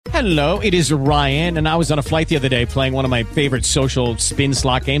Hello, it is Ryan, and I was on a flight the other day playing one of my favorite social spin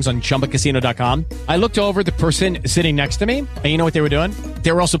slot games on ChumbaCasino.com. I looked over at the person sitting next to me, and you know what they were doing?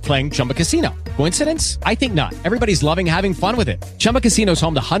 They were also playing Chumba Casino. Coincidence? I think not. Everybody's loving having fun with it. Chumba Casino is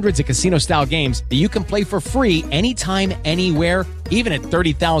home to hundreds of casino-style games that you can play for free anytime, anywhere, even at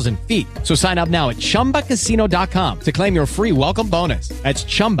 30,000 feet. So sign up now at ChumbaCasino.com to claim your free welcome bonus. That's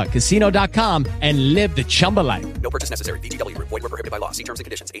ChumbaCasino.com and live the Chumba life. No purchase necessary. VGW. Void where prohibited by law. See terms and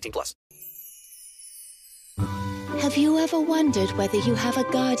conditions. 18+. Have you ever wondered whether you have a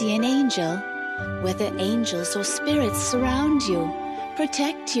guardian angel? Whether angels or spirits surround you,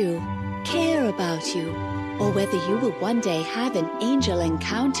 protect you, care about you, or whether you will one day have an angel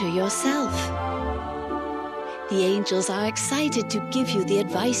encounter yourself? The angels are excited to give you the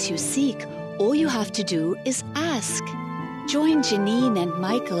advice you seek. All you have to do is ask. Join Janine and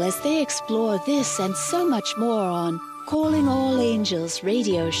Michael as they explore this and so much more on Calling All Angels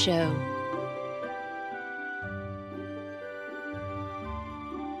radio show.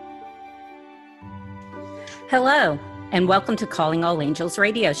 Hello, and welcome to Calling All Angels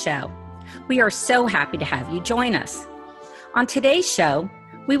radio show. We are so happy to have you join us. On today's show,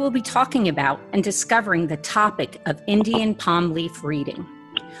 we will be talking about and discovering the topic of Indian palm leaf reading.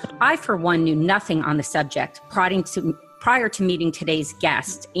 I, for one, knew nothing on the subject prior to meeting today's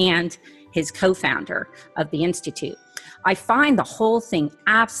guest and his co-founder of the Institute. I find the whole thing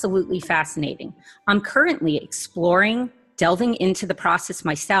absolutely fascinating. I'm currently exploring, delving into the process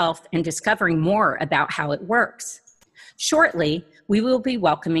myself, and discovering more about how it works. Shortly, we will be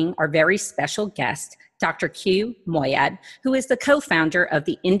welcoming our very special guest, Dr. Q Moayed, who is the co-founder of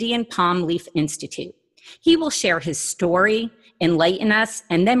the Indian Palm Leaf Institute. He will share his story, enlighten us,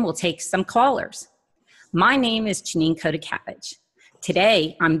 and then we'll take some callers. My name is Janine Kodakavage.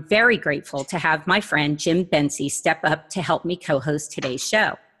 Today, I'm very grateful to have my friend Jim Bensey step up to help me co-host today's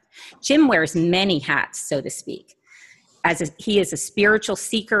show. Jim wears many hats, so to speak. He is a spiritual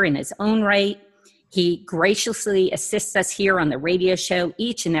seeker in his own right. He graciously assists us here on the radio show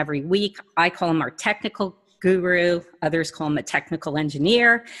each and every week. I call him our technical guru. Others call him a technical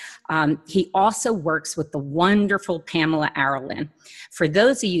engineer. He also works with the wonderful Pamela Arlen. For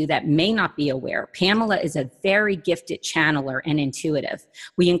those of you that may not be aware, Pamela is a very gifted channeler and intuitive.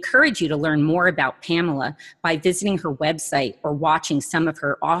 We encourage you to learn more about Pamela by visiting her website or watching some of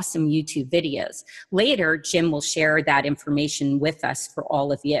her awesome YouTube videos. Later, Jim will share that information with us for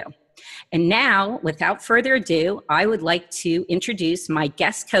all of you. And now, without further ado, I would like to introduce my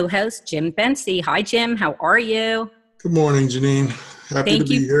guest co-host, Jim Bensey. Hi, Jim. How are you? Good morning, Janine. Happy to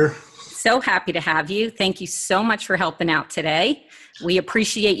be here. So happy to have you. Thank you so much for helping out today. We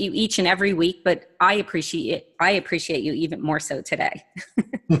appreciate you each and every week, but I appreciate you even more so today.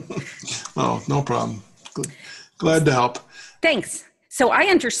 Oh, no problem. Glad to help. Thanks. So I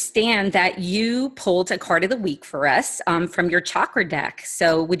understand that you pulled a card of the week for us from your chakra deck.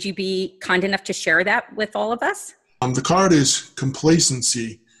 So would you be kind enough to share that with all of us? The card is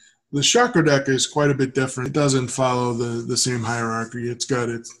complacency. The chakra deck is quite a bit different. It doesn't follow the same hierarchy. It's got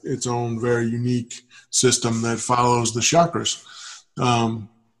its own very unique system that follows the chakras.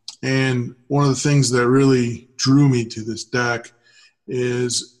 And one of the things that really drew me to this deck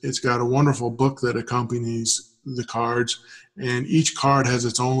is it's got a wonderful book that accompanies the cards. And each card has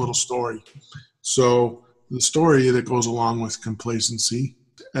its own little story. So the story that goes along with complacency,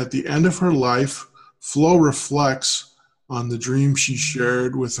 at the end of her life, Flo reflects on the dream she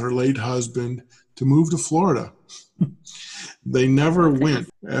shared with her late husband to move to Florida. They never went.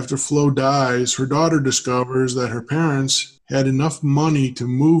 After Flo dies, her daughter discovers that her parents had enough money to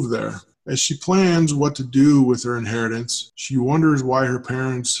move there. As she plans what to do with her inheritance, she wonders why her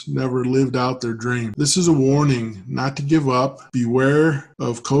parents never lived out their dream. This is a warning not to give up. Beware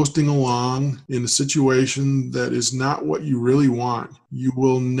of coasting along in a situation that is not what you really want. You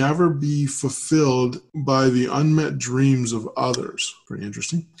will never be fulfilled by the unmet dreams of others. Pretty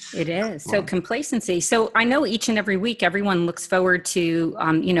interesting. It is. So complacency. So I know each and every week, everyone looks forward to,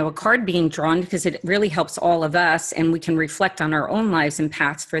 a card being drawn because it really helps all of us and we can reflect on our own lives and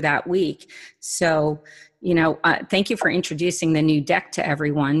paths for that week. So, thank you for introducing the new deck to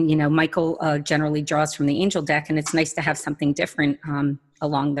everyone. Michael generally draws from the angel deck and it's nice to have something different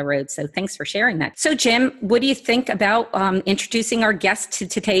along the road. So thanks for sharing that. So Jim, what do you think about introducing our guest to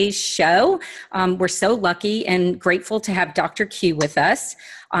today's show? We're so lucky and grateful to have Dr. Q with us.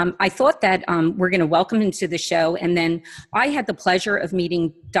 I thought that we're going to welcome him to the show. And then I had the pleasure of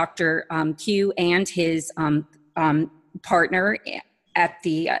meeting Dr. Q and his partner at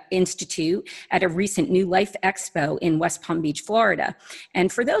the Institute at a recent New Life Expo in West Palm Beach, Florida.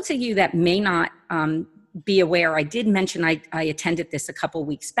 And for those of you that may not be aware, I did mention I attended this a couple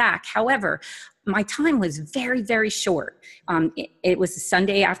weeks back. However, my time was very, very short. It was a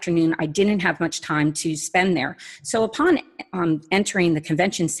Sunday afternoon. I didn't have much time to spend there. So upon entering the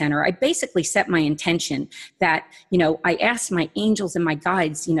convention center, I basically set my intention that, I asked my angels and my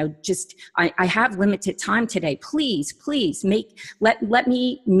guides, I have limited time today. Please let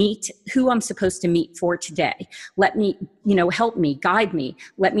me meet who I'm supposed to meet for today. Let me, help me, guide me.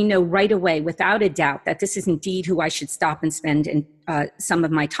 Let me know right away, without a doubt, that this is indeed who I should stop and spend some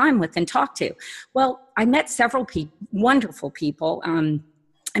of my time with and talk to. Well, I met several wonderful people, and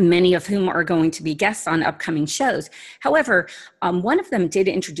many of whom are going to be guests on upcoming shows. However, one of them did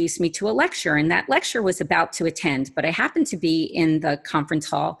introduce me to a lecture, and that lecture was about to attend, but I happened to be in the conference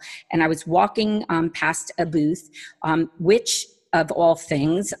hall, and I was walking past a booth, which of all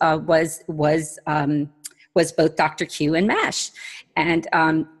things was both Dr. Q and Mash. And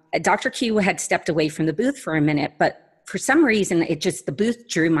Dr. Q had stepped away from the booth for a minute, but for some reason, the booth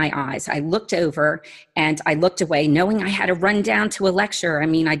drew my eyes. I looked over and I looked away, knowing I had to run down to a lecture. I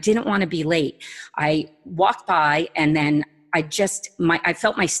mean, I didn't want to be late. I walked by, and then I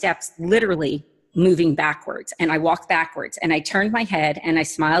felt my steps literally moving backwards, and I walked backwards, and I turned my head and I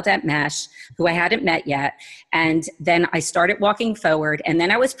smiled at Mash, who I hadn't met yet. And then I started walking forward, and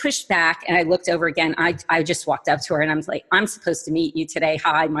then I was pushed back, and I looked over again. I just walked up to her, and I was like, I'm supposed to meet you today.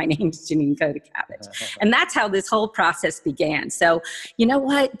 Hi, my name's Janine Kodakavich. And that's how this whole process began. So you know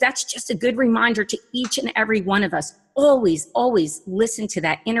what? That's just a good reminder to each and every one of us. Always listen to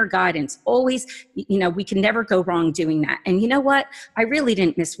that inner guidance. Always, we can never go wrong doing that. And you know what? I really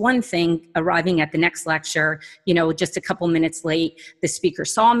didn't miss one thing arriving at the next lecture, just a couple minutes late. The speaker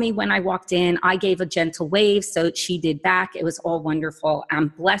saw me when I walked in. I gave a gentle wave, so she did back. It was all wonderful. I'm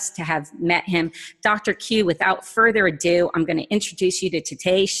blessed to have met him. Dr. Q, without further ado, I'm going to introduce you to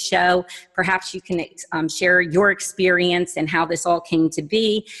today's show. Perhaps you can share your experience and how this all came to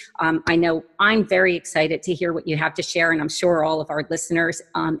be. I know I'm very excited to hear what you have to share, and I'm sure all of our listeners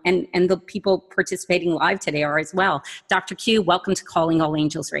and the people participating live today are as well. Dr. Q, welcome to Calling All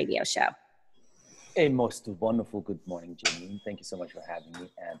Angels radio show. A most wonderful good morning, Janine. Thank you so much for having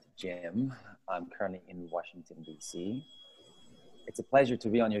me, and Jim. I'm currently in Washington, D.C. It's a pleasure to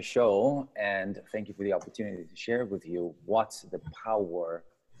be on your show, and thank you for the opportunity to share with you what the power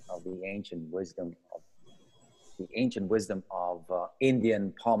of the ancient wisdom of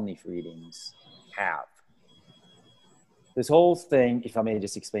Indian palm leaf readings have. This whole thing, if I may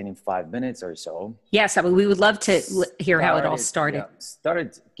just explain in 5 minutes or so. Yes, we would love to hear how it all started. Yeah,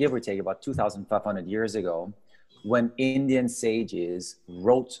 started, give or take, about 2,500 years ago, when Indian sages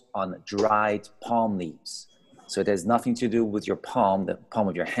wrote on dried palm leaves. So it has nothing to do with your palm, the palm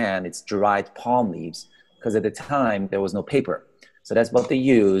of your hand. It's dried palm leaves, because at the time there was no paper. So that's what they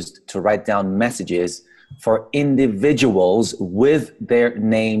used to write down messages for individuals with their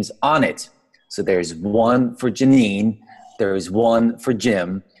names on it. So there's one for Janine, there is one for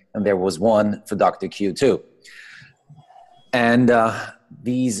Jim, and there was one for Dr. Q too. And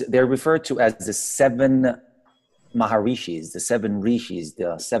they're referred to as the 7 Maharishis, the 7 rishis,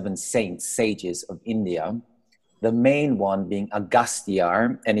 the 7 saints, sages of India. The main one being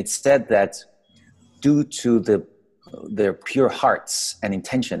Agastya, and it's said that due to their pure hearts and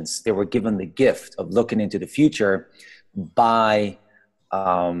intentions, they were given the gift of looking into the future by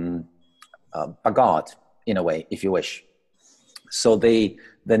God, in a way, if you wish. So they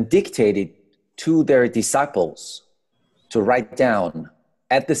then dictated to their disciples to write down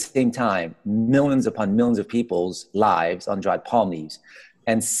at the same time millions upon millions of people's lives on dried palm leaves.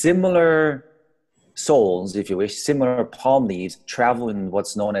 And similar souls, if you wish, similar palm leaves travel in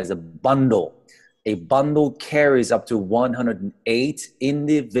what's known as a bundle. A bundle carries up to 108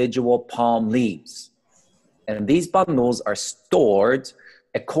 individual palm leaves. And these bundles are stored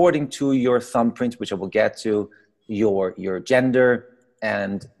according to your thumbprint, which I will get to, your gender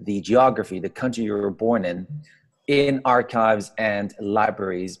and the geography, the country you were born in archives and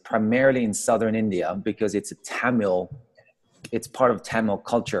libraries, primarily in southern India, because it's part of Tamil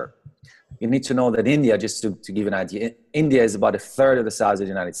culture. You need to know that India, just to give you an idea, India is about a third of the size of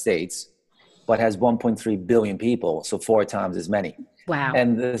the United States, but has 1.3 billion people, so 4 times as many. Wow.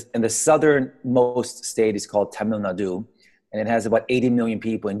 And the southernmost state is called Tamil Nadu, and it has about 80 million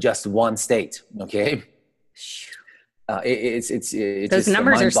people in just one state, okay? Those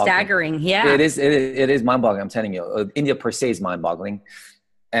numbers are staggering, yeah. It is mind-boggling, I'm telling you. India per se is mind-boggling.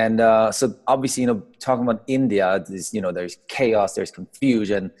 And so obviously, talking about India, there's chaos, there's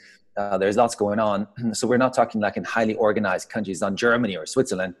confusion, there's lots going on. So we're not talking like in highly organized countries on Germany or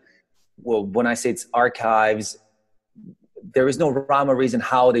Switzerland. Well, when I say it's archives, there is no rhyme or reason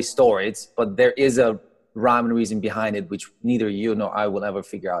how they store it, but there is a rhyme and reason behind it, which neither you nor I will ever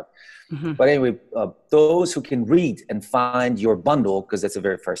figure out. Mm-hmm. But anyway, those who can read and find your bundle, because that's the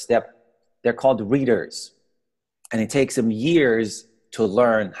very first step, they're called readers. And it takes them years to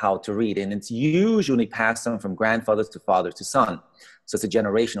learn how to read. And it's usually passed on from grandfather to father to son. So it's a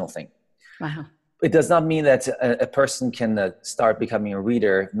generational thing. Wow. It does not mean that a person can start becoming a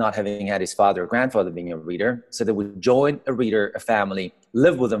reader not having had his father or grandfather being a reader. So they would join a reader, a family,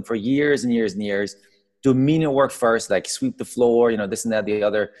 live with them for years and years and years, do menial work first, like sweep the floor, this and that, the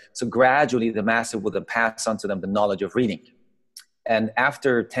other. So gradually the master would then pass on to them the knowledge of reading. And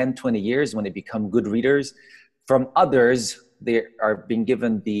after 10, 20 years, when they become good readers, from others, they are being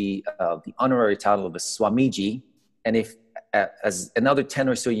given the honorary title of a Swamiji. And if as another 10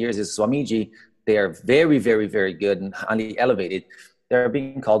 or so years as Swamiji, they are very, very, very good and highly elevated. They're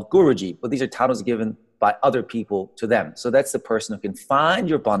being called Guruji, but these are titles given by other people to them. So that's the person who can find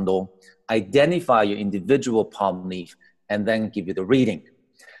your bundle, identify your individual palm leaf, and then give you the reading.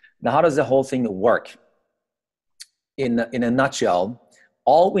 Now, how does the whole thing work? In a nutshell,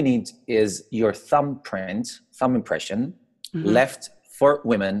 all we need is your thumb impression, mm-hmm. left for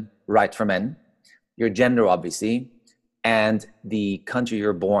women, right for men, your gender, obviously, and the country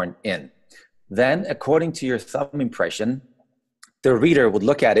you're born in. Then, according to your thumb impression, the reader would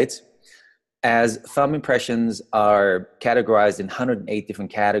look at it, as thumb impressions are categorized in 108 different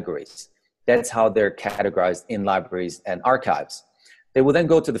categories. That's how they're categorized in libraries and archives. They will then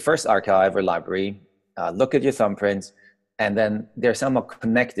go to the first archive or library, look at your thumbprints, and then they're somehow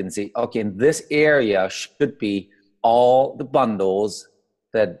connected and say, okay, in this area should be all the bundles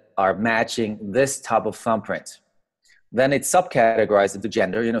that are matching this type of thumbprint. Then it's subcategorized into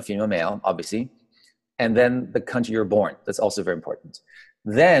gender, female, male, obviously. And then the country you're born. That's also very important.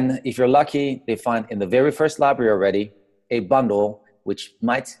 Then, if you're lucky, they find in the very first library already a bundle which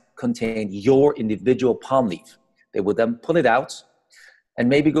might contain your individual palm leaf. They would then pull it out and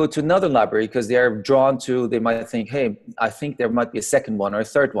maybe go to another library because they're drawn to, they might think, hey, I think there might be a second one or a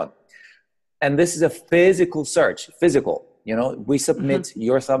third one. And this is a physical search, we submit mm-hmm.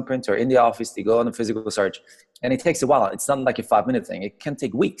 your thumbprint or in the office, they go on a physical search. And it takes a while. It's not like a 5-minute thing. It can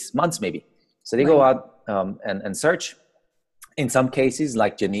take weeks, months maybe. So they go out and search. In some cases,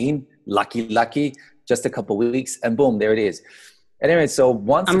 like Janine, lucky, just a couple of weeks, and boom, there it is. Anyway, so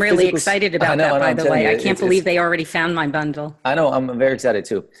once I'm really excited about that, by the way. I can't believe they already found my bundle. I know, I'm very excited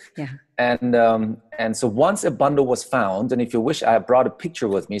too. Yeah. And so once a bundle was found, and if you wish, I have brought a picture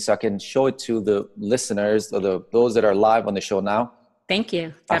with me so I can show it to the listeners or those that are live on the show now. Thank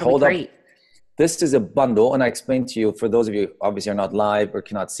you. That'll be great. This is a bundle, and I explained to you, for those of you who obviously are not live or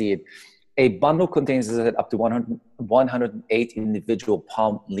cannot see it, a bundle contains up to 108 individual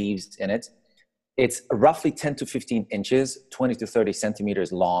palm leaves in it. It's roughly 10 to 15 inches, 20 to 30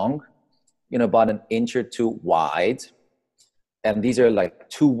 centimeters long, about an inch or two wide. And these are like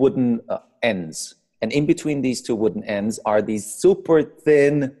two wooden ends. And in between these two wooden ends are these super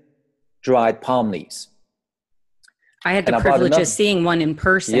thin dried palm leaves. I had the privilege of seeing one in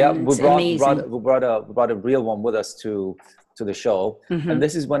person. Yeah, we brought a real one with us to the show. Mm-hmm. And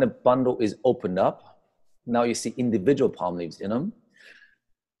this is when a bundle is opened up. Now you see individual palm leaves in them.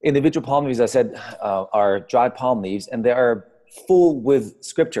 Individual palm leaves, I said, are dried palm leaves, and they are full with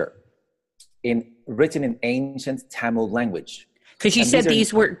scripture written in ancient Tamil language. Because you said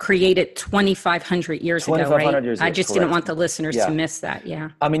these were created 2,500 years ago, right? Years I ago, just correct. Didn't want the listeners to miss that,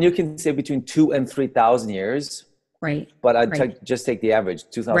 yeah. I mean, you can say between 2,000 and 3,000 years. Right. But I'd just take the average,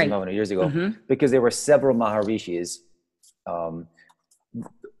 2,500 years ago, mm-hmm. because there were several Maharishis.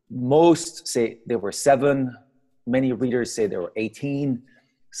 Most say there were 7. Many readers say there were 18.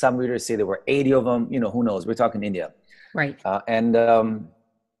 Some readers say there were 80 of them. Who knows? We're talking India. Right. And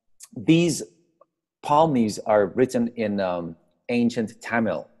these palm leaves are written in ancient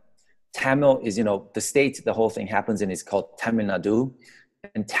Tamil. Tamil is, the state the whole thing happens in is called Tamil Nadu.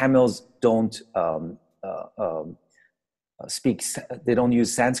 And Tamils don't they don't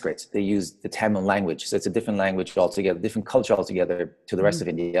use Sanskrit. They use the Tamil language. So it's a different language altogether, different culture altogether to the rest mm-hmm.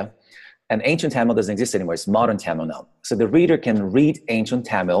 of India. And ancient Tamil doesn't exist anymore. It's modern Tamil now. So the reader can read ancient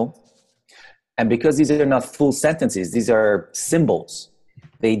Tamil. And because these are not full sentences, these are symbols,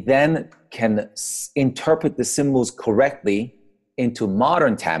 they then can interpret the symbols correctly into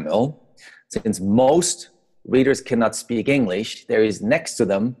modern Tamil. Since most readers cannot speak English, there is next to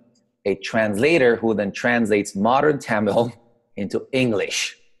them a translator who then translates modern Tamil into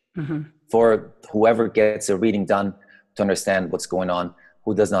English mm-hmm. for whoever gets a reading done to understand what's going on,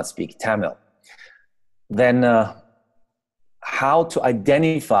 who does not speak Tamil. Then how to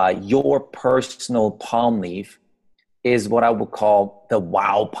identify your personal palm leaf is what I would call the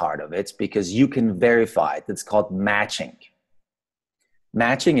wow part of it, because you can verify it. It's called matching.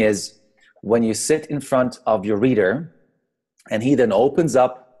 Matching is when you sit in front of your reader and he then opens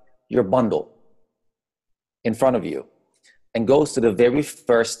up your bundle in front of you and goes to the very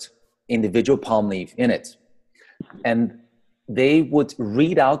first individual palm leaf in it. And they would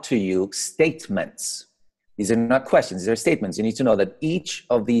read out to you statements. These are not questions, these are statements. You need to know that each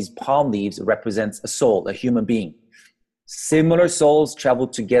of these palm leaves represents a soul, a human being. Similar souls travel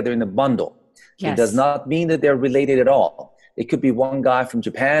together in a bundle. Yes. It does not mean that they're related at all. It could be one guy from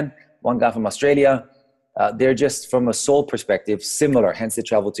Japan, one guy from Australia. They're just, from a soul perspective, similar, hence they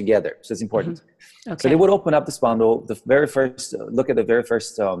travel together. So it's important. Mm-hmm. Okay. So they would open up this bundle, the very first, look at the very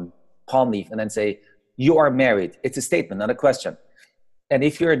first palm leaf and then say, you are married. It's a statement, not a question. And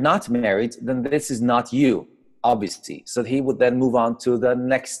if you're not married, then this is not you, obviously. So he would then move on to the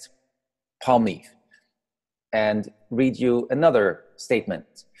next palm leaf and read you another statement.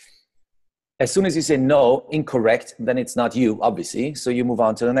 As soon as you say no, incorrect, then it's not you, obviously. So you move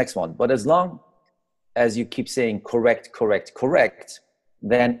on to the next one. But as long as you keep saying correct, correct, correct,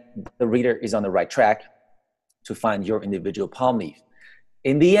 then the reader is on the right track to find your individual palm leaf.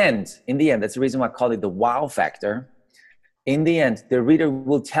 In the end, that's the reason why I call it the wow factor. In the end, the reader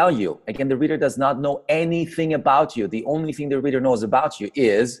will tell you, again, the reader does not know anything about you. The only thing the reader knows about you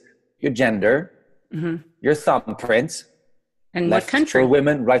is your gender, your thumbprint, and left what country? for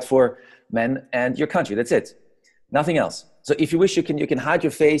women, right for men, and your country. That's it. Nothing else. So if you wish, you can hide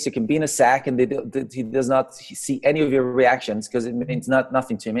your face, you can be in a sack, and he does not see any of your reactions because it means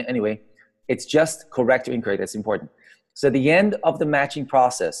nothing to him anyway. It's just correct or incorrect. That's important. So at the end of the matching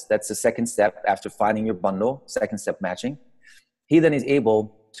process, that's the second step after finding your bundle, second step matching. He then is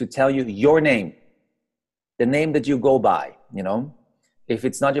able to tell you your name, the name that you go by, you know. If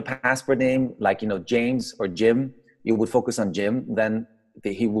it's not your passport name, like, you know, James or Jim, you would focus on Jim, then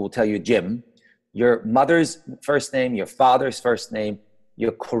he will tell you Jim. Your mother's first name, your father's first name,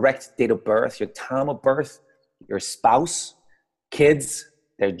 your correct date of birth, your time of birth, your spouse, kids,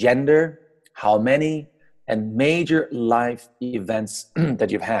 their gender, how many, and major life events that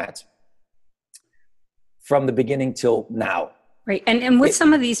you've had from the beginning till now. Right. And with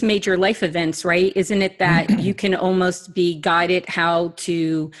some of these major life events, right, isn't it that you can almost be guided how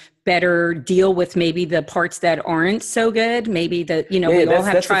to better deal with maybe the parts that aren't so good? Maybe we all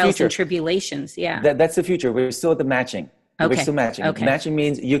have trials and tribulations. Yeah. That's the future. We're still at the matching. Okay. We're still matching. Okay. Matching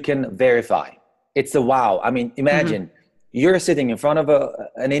means you can verify. It's a wow. I mean, imagine you're sitting in front of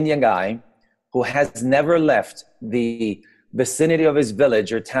an Indian guy who has never left the vicinity of his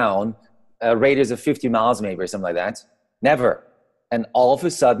village or town, a radius of 50 miles maybe or something like that. Never. And all of a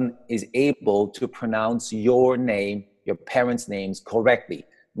sudden is able to pronounce your name, your parents' names correctly.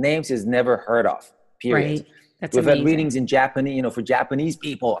 Names is never heard of, period. Right. That's We've amazing. had readings in Japanese, for Japanese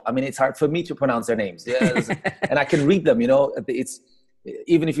people. I mean, it's hard for me to pronounce their names. And I can read them, it's,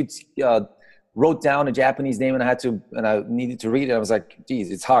 even if you wrote down a Japanese name and I needed to read it, I was like,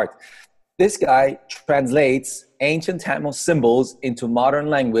 geez, it's hard. This guy translates ancient Tamil symbols into modern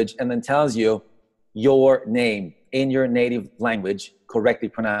language and then tells you your name in your native language, correctly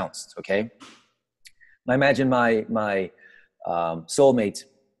pronounced, okay? Now imagine my soulmate,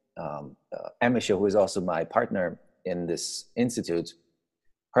 Amisha, who is also my partner in this institute.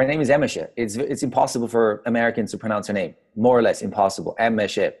 Her name is Amisha. It's impossible for Americans to pronounce her name, more or less impossible.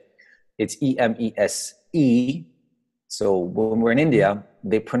 Amisha. It's E-M-E-S-E. So when we're in India,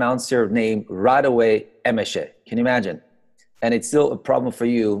 they pronounce her name right away, Amisha. Can you imagine? And it's still a problem for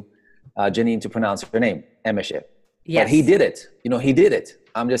you, Janine, to pronounce her name, Amisha. Yes. But he did it. He did it.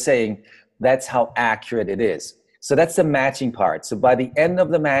 I'm just saying that's how accurate it is. So that's the matching part. So by the end of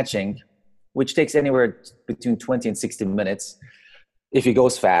the matching, which takes anywhere between 20 and 60 minutes, if it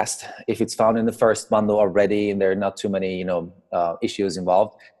goes fast, if it's found in the first bundle already and there are not too many, issues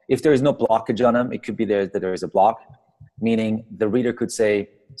involved. If there is no blockage on them, it could be that there is a block, meaning the reader could say,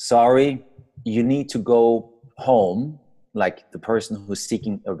 sorry, you need to go home, like the person who's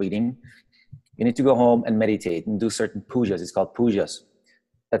seeking a reading. You need to go home and meditate and do certain pujas. It's called pujas.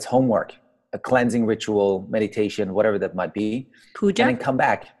 That's homework, a cleansing ritual, meditation, whatever that might be. Puja? And then come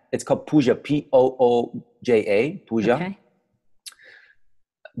back. It's called puja, P-O-O-J-A, puja, Okay.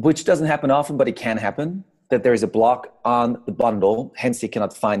 which doesn't happen often, but it can happen, that there is a block on the bundle, hence they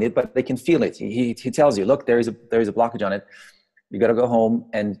cannot find it, but they can feel it. He tells you, look, there is a blockage on it. You got to go home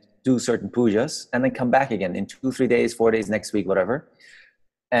and do certain pujas and then come back again in 2, 3 days, 4 days, next week, whatever.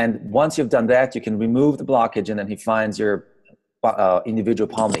 And once you've done that, you can remove the blockage and then he finds your individual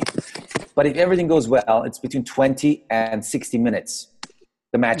palm leaf. But if everything goes well, it's between 20 and 60 minutes,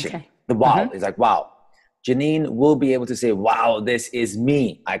 the matching. Okay. The wow is like, wow. Janine will be able to say, wow, this is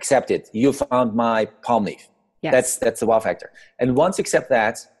me. I accept it. You found my palm leaf. Yes. That's the wow factor. And once you accept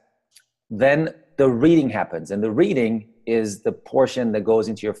that, then the reading happens. And the reading is the portion that goes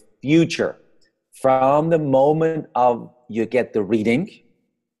into your future from the moment of you get the reading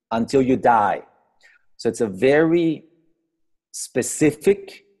until you die. So it's a very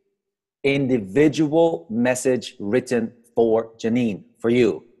specific, individual message written for Janine, for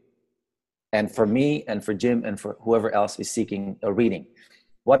you, and for me, and for Jim, and for whoever else is seeking a reading.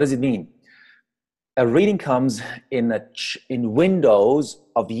 What does it mean? A reading comes in windows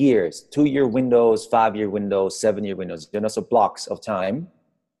of years, 2-year windows, 5-year windows, 7-year windows, so blocks of time.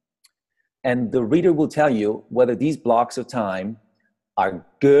 And the reader will tell you whether these blocks of time are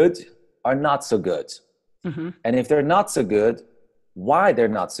good or not so good. Mm-hmm. And if they're not so good, why they're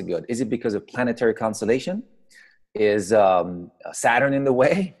not so good? Is it because of planetary constellation? Is Saturn in the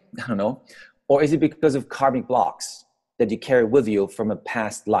way? I don't know. Or is it because of karmic blocks that you carry with you from a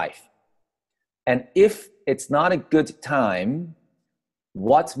past life? And if it's not a good time,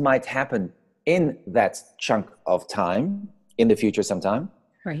 what might happen in that chunk of time in the future sometime?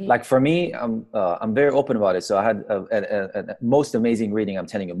 Right. Like for me, I'm very open about it. So I had a most amazing reading. I'm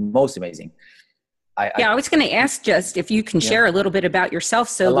telling you, most amazing. I was going to ask just if you can share a little bit about yourself,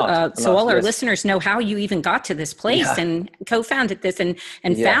 so all our listeners know how you even got to this place and co-founded this and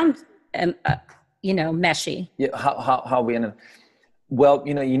found, Meshi. Yeah, how we ended. Well,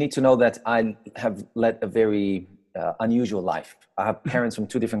 you need to know that I have led a very unusual life. I have parents from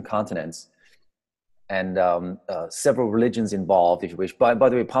 2 different continents and several religions involved, if you wish. By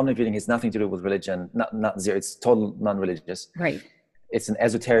the way, palm leaf reading has nothing to do with religion, not zero. It's total non-religious. Right. It's an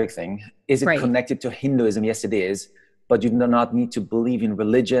esoteric thing. Is it connected to Hinduism? Yes, it is. But you do not need to believe in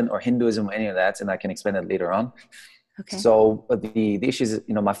religion or Hinduism or any of that. And I can explain that later on. Okay. So the issue is,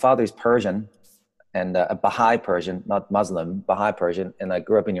 my father is Persian and a Baha'i Persian, not Muslim, Baha'i Persian. And I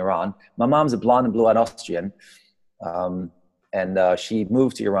grew up in Iran. My mom's a blonde and blue-eyed Austrian. And she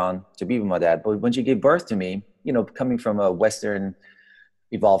moved to Iran to be with my dad. But when she gave birth to me, coming from a Western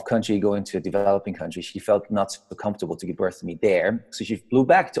evolved country going to a developing country, she felt not so comfortable to give birth to me there. So she flew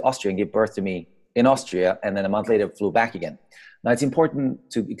back to Austria and gave birth to me in Austria. And then a month later flew back again. Now it's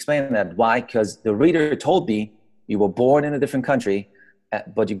important to explain that. Why? Because the reader told me you were born in a different country,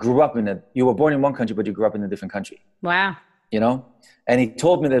 but you were born in one country, but you grew up in a different country. Wow. And he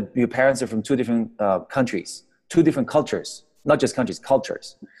told me that your parents are from 2 different countries, 2 different cultures. Not just countries,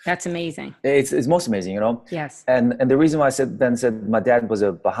 cultures. That's amazing. It's most amazing, Yes. And the reason why I said my dad was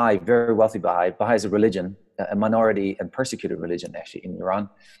a Baha'i, very wealthy Baha'i. Baha'i is a religion, a minority and persecuted religion actually in Iran.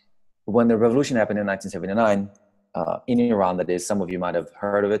 When the revolution happened in 1979, in Iran, that is, some of you might have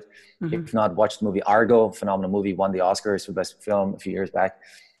heard of it. Mm-hmm. If not, watch the movie Argo, phenomenal movie, won the Oscars for best film a few years back,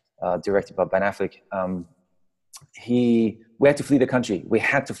 directed by Ben Affleck. We had to flee the country. We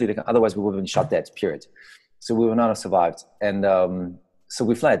had to flee the country, otherwise we would have been shot dead, period. So we would not have survived. And so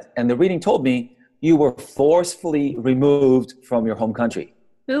we fled. And the reading told me you were forcefully removed from your home country.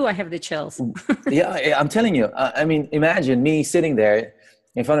 Ooh, I have the chills. Yeah, I'm telling you. I mean, imagine me sitting there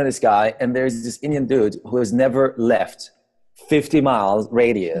in front of this guy, and there's this Indian dude who has never left 50 miles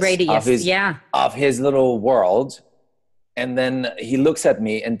radius of his little world. And then he looks at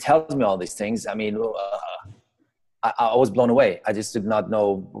me and tells me all these things. I mean, I was blown away. I just did not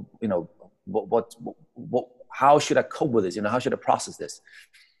know, how should I cope with this? How should I process this?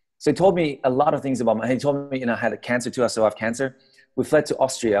 So he told me a lot of things about he told me, I had a cancer too. I still have cancer. We fled to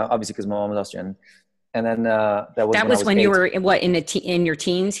Austria, obviously, because my mom was Austrian. And then that was when you were in your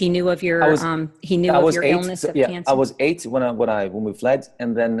teens. He knew of your illness of cancer. I was 8 when we fled,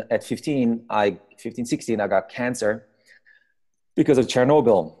 and then at 16, I got cancer because of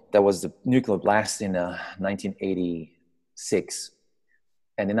Chernobyl. That was the nuclear blast in 1986.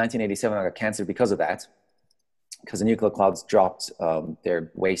 And in 1987, I got cancer because of that, because the nuclear clouds dropped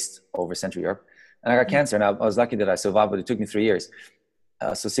their waste over Central Europe. And I got cancer, and I was lucky that I survived, but it took me 3 years.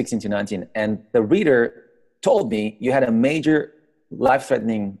 So 16 to 19. And the reader told me you had a major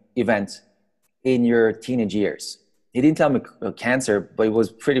life-threatening event in your teenage years. He didn't tell me cancer, but he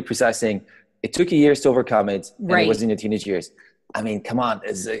was pretty precise, saying it took you years to overcome it, and it was in your teenage years. I mean, come on.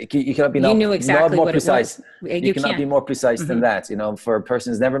 You cannot be more precise. You cannot be more precise than that. For a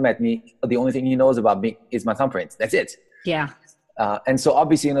person who's never met me, the only thing he knows about me is my thumbprint. That's it. Yeah. And so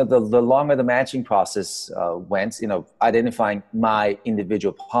obviously, the longer the matching process went, identifying my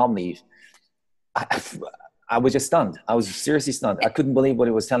individual palm leaf, I was just stunned. I was seriously stunned. I couldn't believe what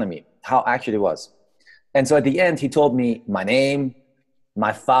he was telling me, how accurate it was. And so at the end, he told me my name,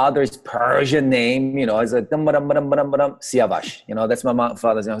 My father's Persian name, you know, is a Siavash. You know, that's my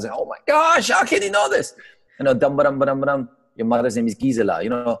father's name. I was like, oh my gosh, how can you know this? You know, your mother's name is Gisela. You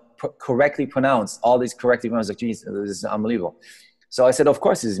know, correctly pronounced. All these correctly pronounced. Like, geez, this is unbelievable. So I said, of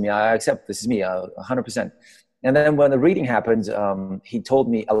course this is me. I accept this is me, 100%. And then when the reading happened, he told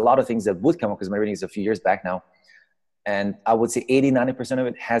me a lot of things that would come up, because my reading is a few years back now. And I would say 80-90% of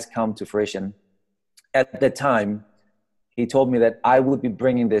it has come to fruition. At that time, he told me that I would be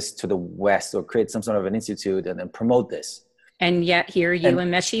bringing this to the West, or create some sort of an institute and then promote this. And yet here you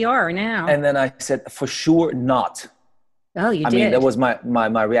and Meshi are now. And then I said, for sure not. Oh, you did? I mean, that was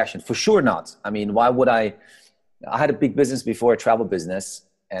my reaction. For sure not. I mean, why would I had a big business before, a travel business,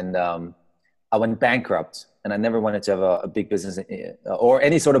 and I went bankrupt, and I never wanted to have a big business or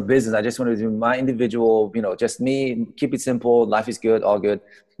any sort of business. I just wanted to do my individual, you know, just me, keep it simple. Life is good, all good.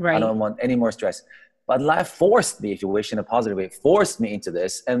 Right. I don't want any more stress. But life forced me, if you wish, in a positive way, forced me into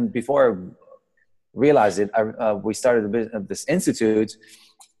this. And before I realized it, we started this institute.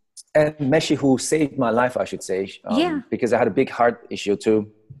 And Meshi, who saved my life, I should say, because I had a big heart issue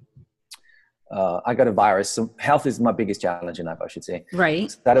too. I got a virus. So health is my biggest challenge in life, I should say.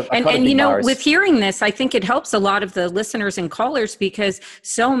 Right. So and you know, virus. With hearing this, I think it helps a lot of the listeners and callers, because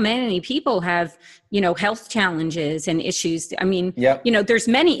so many people have, you know, health challenges and issues. I mean, you know, there's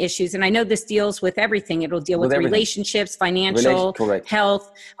many issues, and I know this deals with everything. It'll deal with relationships, financial,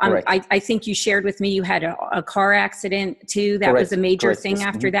 health. I think you shared with me, you had a car accident too. That was a major thing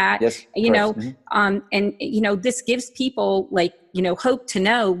after that. Yes. You know, and you know, this gives people like, you know, hope to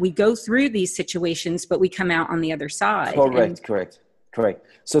know we go through these situations, but we come out on the other side. Correct.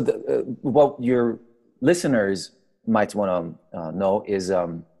 So what your listeners might want to know is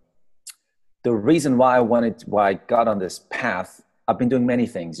the reason why I got on this path. I've been doing many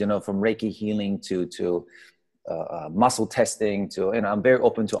things, you know, from Reiki healing to muscle testing to, and I'm very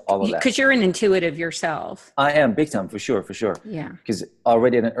open to all of that. Because you're an intuitive yourself. I am, big time, for sure. Yeah. Because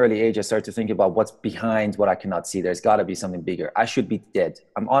already at an early age, I started to think about what's behind what I cannot see. There's got to be something bigger. I should be dead.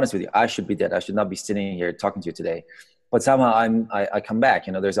 I'm honest with you. I should be dead. I should not be sitting here talking to you today. But somehow I come back.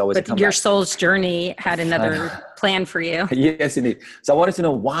 You know, there's always a comeback. But your soul's journey had another plan for you. Yes, indeed. So I wanted to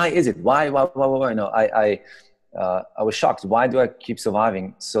know, why is it? Why? No, I was shocked. Why do I keep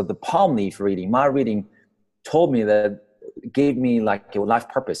surviving? So the palm leaf reading, my reading, told me that, gave me like a life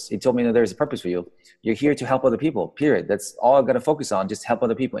purpose. It told me that there's a purpose for you. You're here to help other people, period. That's all I've got to focus on. Just help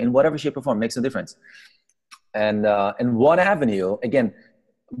other people in whatever shape or form. Makes no difference. And one avenue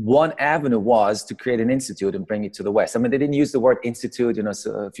was to create an institute and bring it to the West. I mean, they didn't use the word institute, you know,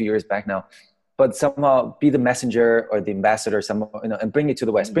 a few years back now, but somehow be the messenger or the ambassador, you know, and bring it to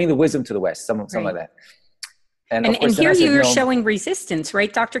the West, bring the wisdom to the West, something like that. And here you were showing resistance,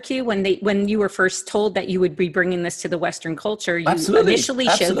 right, Dr. Q? When you were first told that you would be bringing this to the Western culture, you initially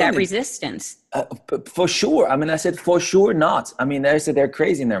showed that resistance. For sure. I mean, I said, for sure not. I mean, I said they're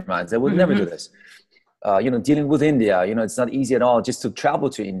crazy in their minds. They would never do this. You know, dealing with India, you know, it's not easy at all just to travel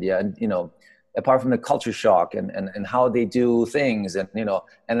to India, and, you know, apart from the culture shock and how they do things, and, you know,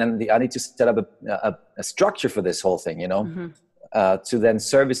 and then I need to set up a structure for this whole thing, you know, to then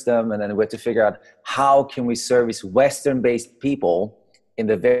service them. And then we have to figure out how can we service Western-based people in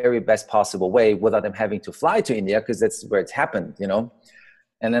the very best possible way without them having to fly to India, because that's where it's happened, you know.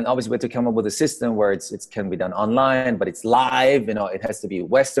 And then obviously we have to come up with a system where it can be done online, but it's live, you know, it has to be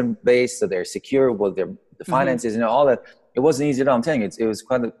Western based, so they're secure with the finances, you know, all that. It wasn't easy at all. I'm telling you, it was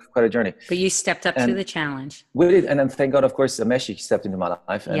quite a journey. But you stepped up to the challenge. We did. And then thank God, of course, Meshi stepped into my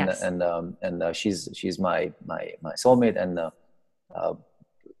life, and she's my soulmate, and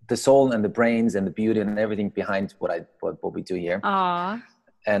the soul and the brains and the beauty and everything behind what we do here. Aww.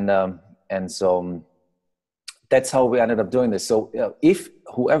 And so that's how we ended up doing this. So if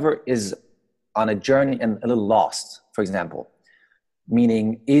whoever is on a journey and a little lost, for example,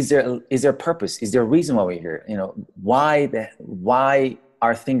 meaning is there purpose? Is there a reason why we're here? You know, why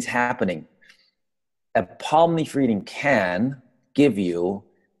are things happening? A palm leaf reading can give you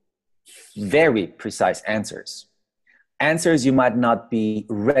very precise answers. Answers you might not be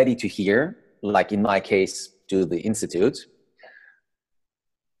ready to hear, like in my case, to the Institute,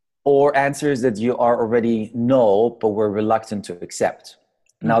 or answers that you already know, but were reluctant to accept.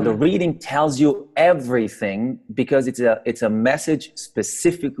 Now, the reading tells you everything because it's a message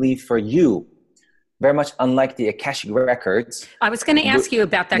specifically for you. Very much unlike the Akashic Records. I was going to ask you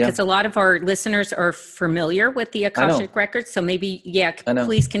about that because a lot of our listeners are familiar with the Akashic Records. So maybe,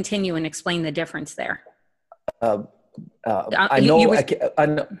 please continue and explain the difference there. I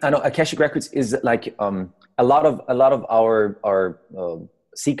know Akashic Records is like a lot of our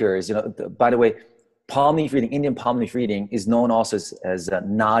seekers, you know. By the way, palm leaf reading, Indian palm leaf reading, is known also as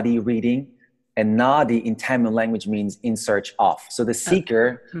nadi reading. And nadi in Tamil language means in search of. So the seeker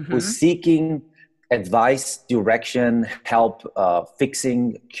who's seeking advice, direction, help, fixing,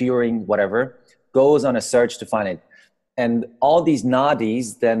 curing, whatever, goes on a search to find it. And all these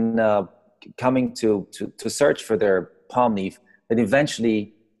nadis then coming to search for their palm leaf, that eventually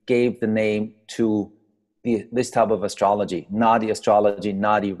gave the name to this type of astrology,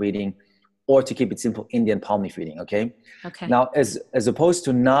 nadi reading, or to keep it simple, Indian palm leaf reading, okay? Okay. Now, as opposed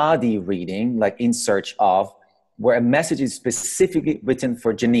to nadi reading, like in search of, where a message is specifically written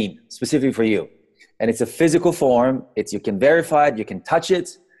for Janine, specifically for you, and it's a physical form, you can verify it, you can touch it,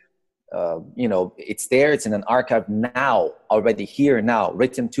 it's there, it's in an archive now, already here now,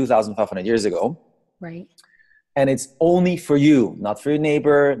 written 2,500 years ago. Right. And it's only for you, not for your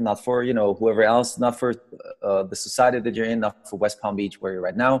neighbor, not for, whoever else, not for the society that you're in, not for West Palm Beach where you're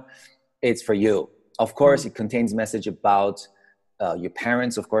right now. It's for you. Of course, it contains message about your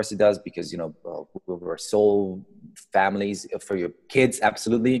parents. Of course it does, because, we're soul families. For your kids,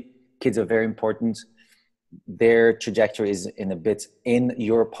 absolutely. Kids are very important. Their trajectory is in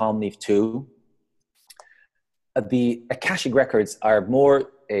your palm leaf too. The Akashic records are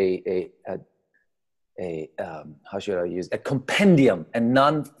more how should I use, a compendium, a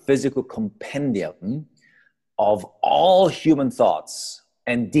non-physical compendium of all human thoughts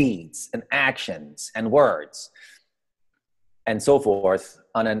and deeds and actions and words and so forth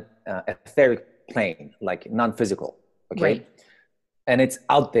on an etheric plane, like non-physical, okay? Right. And it's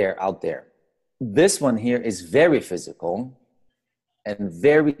out there. This one here is very physical and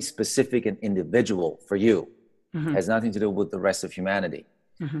very specific and individual for you. Has nothing to do with the rest of humanity.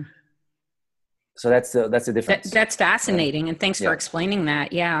 So that's the difference. That's fascinating, and thanks for explaining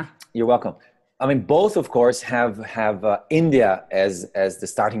that. Yeah, you're welcome. I mean, both, of course, have India as the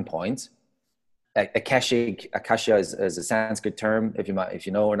starting point. Akasha is a Sanskrit term, if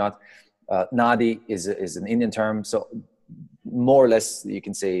you know or not. Nadi is an Indian term, so more or less you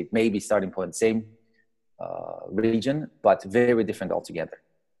can say maybe starting point, same region, but very different altogether.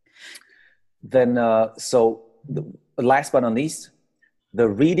 Then, so last but not least, the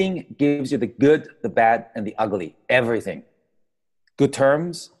reading gives you the good, the bad, and the ugly, everything. Good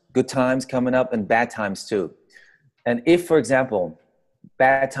terms, good times coming up, and bad times too. And if, for example,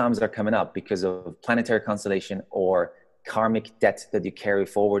 bad times are coming up because of planetary constellation or karmic debt that you carry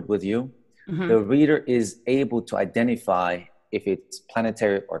forward with you, the reader is able to identify if it's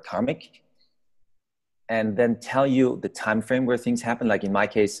planetary or karmic, and then tell you the time frame where things happen. Like in my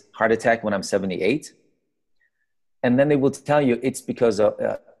case, heart attack when I'm 78. And then they will tell you it's because of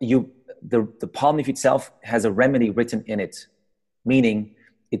the palm leaf itself has a remedy written in it, meaning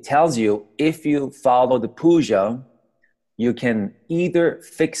it tells you if you follow the puja, you can either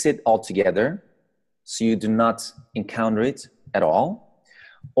fix it altogether, so you do not encounter it at all,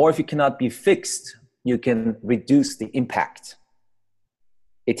 or if it cannot be fixed, you can reduce the impact.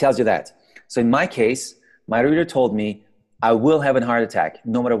 It tells you that. So in my case, my reader told me I will have a heart attack.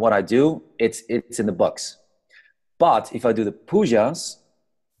 No matter what I do, it's in the books. But if I do the pujas,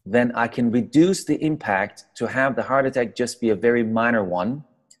 then I can reduce the impact to have the heart attack just be a very minor one,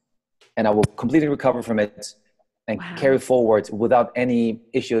 and I will completely recover from it and carry forward without any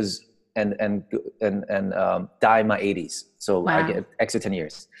issues and die in my 80s. So I get extra 10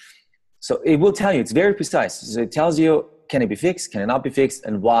 years. So it will tell you, it's very precise. So it tells you, can it be fixed? Can it not be fixed?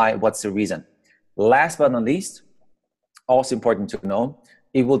 And why? What's the reason? Last but not least, also important to know,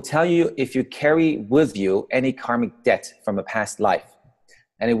 it will tell you if you carry with you any karmic debt from a past life.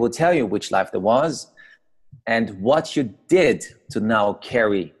 And it will tell you which life there was and what you did to now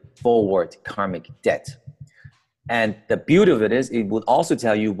carry forward karmic debt. And the beauty of it is it will also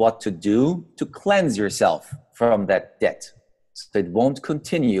tell you what to do to cleanse yourself from that debt. So it won't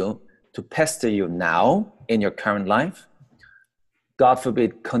continue to pester you now in your current life. God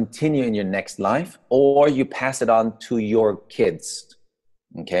forbid, continue in your next life, or you pass it on to your kids.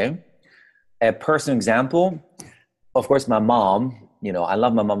 Okay. A personal example, of course, my mom, I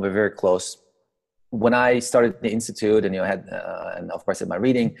love my mom. We're very close. When I started the Institute and, and of course, at my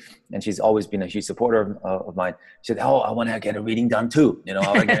reading, and she's always been a huge supporter of mine, she said, "Oh, I want to get a reading done too." I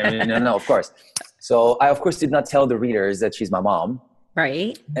want to get a reading done. No, of course. So I, of course, did not tell the readers that she's my mom.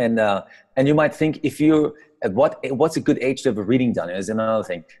 Right. And you might think what's a good age to have a reading done is another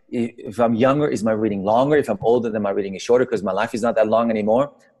thing. If I'm younger, is my reading longer? If I'm older, then my reading is shorter because my life is not that long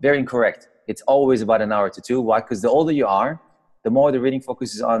anymore. Very incorrect. It's always about an hour to two. Why? Because the older you are, the more the reading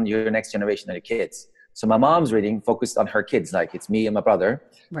focuses on your next generation and your kids. So my mom's reading focused on her kids, like it's me and my brother,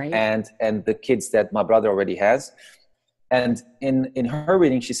 right, and the kids that my brother already has. And in her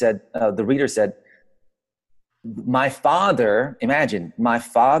reading, she said, the reader said, my father, imagine, my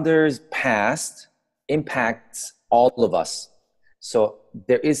father's past impacts all of us. So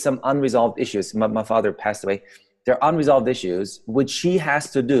there is some unresolved issues. My father passed away. There are unresolved issues, which he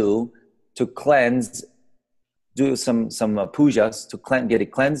has to do to cleanse, do some pujas to get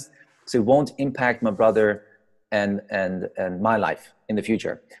it cleansed, so it won't impact my brother and my life in the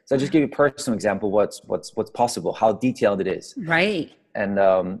future. So I'll just give you a personal example what's possible, how detailed it is. Right. And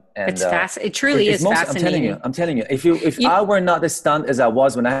it's it truly is fascinating. I'm telling you, if I were not as stunned as I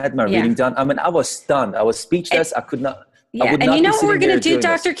was when I had my reading done, I mean, I was stunned. I was speechless. I could not. Yeah, and you know what we're going to do,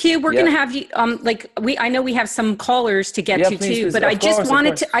 Dr. Q? We're going to have you, I know we have some callers to get to too, but I just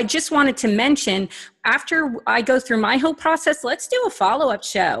wanted to mention, after I go through my whole process, let's do a follow-up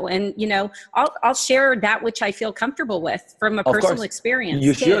show. And, I'll share that which I feel comfortable with from a personal experience.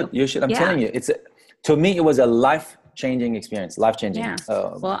 You should. I'm telling you, to me, it was a life-changing experience, life-changing. Yeah.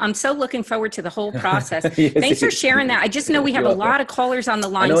 Well, I'm so looking forward to the whole process. Thanks for sharing that. I just know we have a lot of callers on the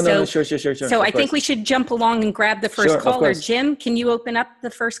line. Sure. So I think we should jump along and grab the first caller. Jim, can you open up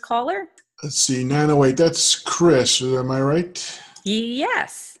the first caller? Let's see, 908. That's Chris. Am I right?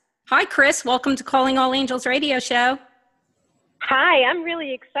 Yes. Hi, Chris. Welcome to Calling All Angels radio show. Hi, I'm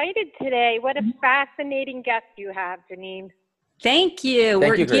really excited today. What a fascinating guest you have, Janine. Thank you.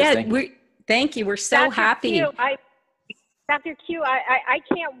 Thank you, Chris. Thank you. We're so happy. Dr. Q, I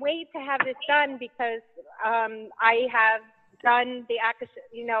can't wait to have this done because I have done the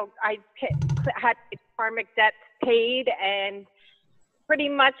I had karmic debts paid, and pretty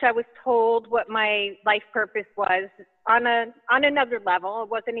much I was told what my life purpose was on another level. It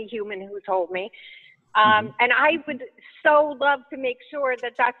wasn't a human who told me. And I would so love to make sure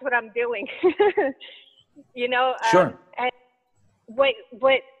that that's what I'm doing. Sure. And what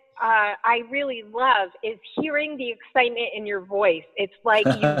I really love is hearing the excitement in your voice. It's like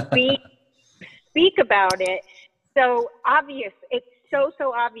you speak about it. So obvious. It's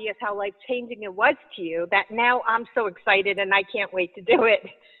so obvious how life-changing it was to you that now I'm so excited and I can't wait to do it.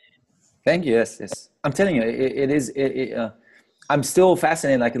 Thank you. Yes. I'm telling you, it is. I'm still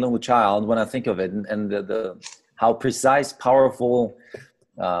fascinated like a little child when I think of it, and the how precise, powerful,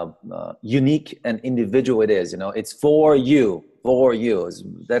 unique, and individual it is. It's for you.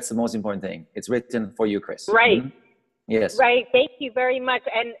 That's the most important thing. It's written for you, Chris. Right. Mm-hmm. Yes. Right. Thank you very much.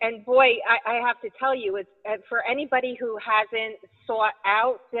 And boy, I have to tell you, it's for anybody who hasn't sought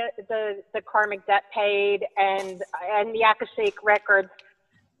out the karmic debt paid and the Akashic records,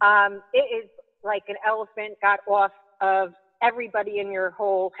 it is like an elephant got off of everybody in your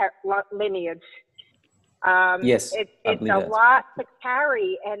whole lineage. Yes, it's a lot to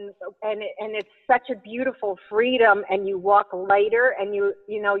carry, and it's such a beautiful freedom, and you walk lighter, and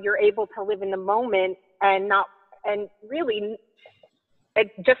you're able to live in the moment and really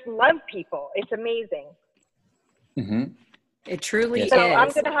just love people. It's amazing. Mm-hmm. It truly is. So I'm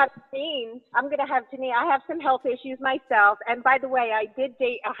going to have Janine. I have some health issues myself, and by the way, I did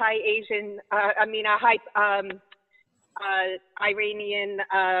date a Iranian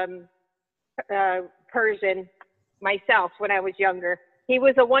Persian myself when I was younger. He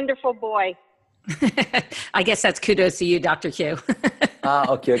was a wonderful boy. I guess that's kudos to you, Dr. Q.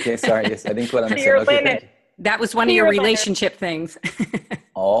 Okay. Sorry. Yes, I didn't quite understand. Okay, that was one of your relationship things.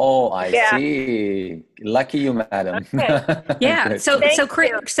 Oh, I see. Lucky you, madam. Okay. Yeah. So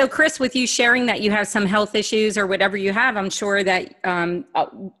Chris, with you sharing that you have some health issues or whatever you have, I'm sure that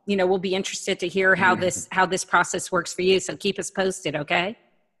we'll be interested to hear how this process works for you. So keep us posted, okay?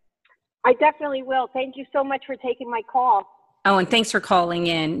 I definitely will. Thank you so much for taking my call. Oh, and thanks for calling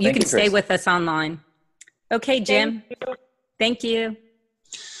in. You can stay with us online. Okay, Jim. Thank you.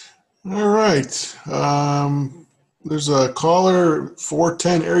 All right. There's a caller,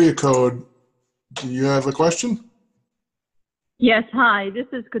 410 area code. Do you have a question? Yes. Hi, this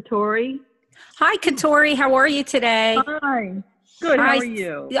is Katori. Hi, Katori. How are you today? Hi. Good. How are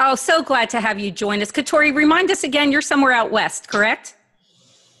you? Oh, so glad to have you join us. Katori, remind us again, you're somewhere out west, correct?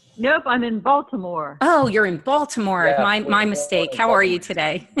 Nope, I'm in Baltimore. Oh, you're in Baltimore. Yeah, my mistake. How are you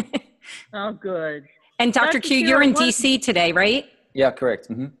today? Oh, good. And Dr. Q, you're in DC today, right? Yeah, correct.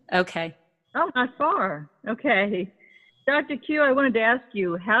 Mm-hmm. Okay. Oh, not far. Okay. Dr. Q, I wanted to ask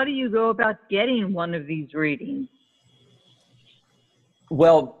you, how do you go about getting one of these readings?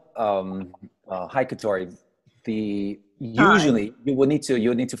 Well, hi, Katori. Usually you would need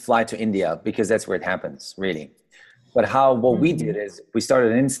to fly to India because that's where it happens, really. But what we did is we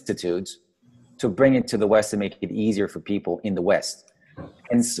started an institute to bring it to the West and make it easier for people in the West.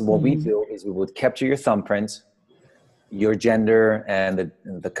 And so what we do is we would capture your thumbprint, your gender, and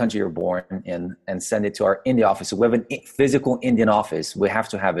the country you're born in, and send it to our India office. So we have a physical Indian office. We have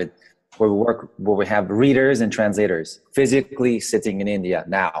to have it where we have readers and translators physically sitting in India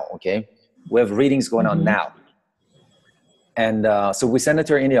now. Okay, we have readings going on now, and so we send it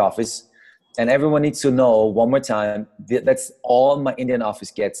to our India office, and everyone needs to know one more time. That's all my Indian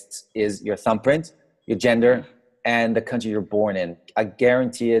office gets is your thumbprint, your gender, and the country you're born in. I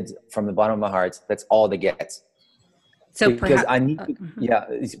guarantee it from the bottom of my heart. That's all they get. So because I need to,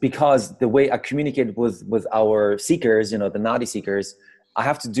 it's because the way I communicate with our seekers, the naughty seekers, I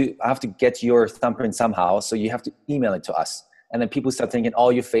have to get your thumbprint somehow. So you have to email it to us. And then people start thinking, oh,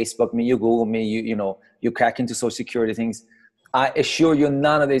 you Facebook me, you Google me, you crack into social security things. I assure you,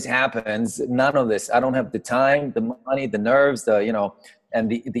 none of this happens. None of this. I don't have the time, the money, the nerves, and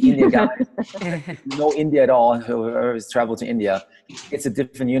the Indian guys, no India at all, who has traveled to India. It's a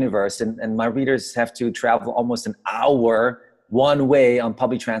different universe. And my readers have to travel almost an hour one way on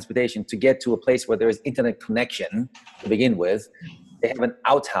public transportation to get to a place where there is internet connection to begin with. They have an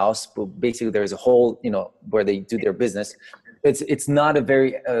outhouse, but basically there's a hole, where they do their business. It's not a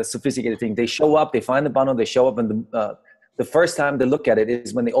very sophisticated thing. They show up, they find the bundle, they show up, and the first time they look at it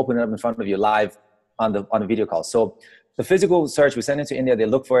is when they open it up in front of you live on a video call. So the physical search, we send it to India, they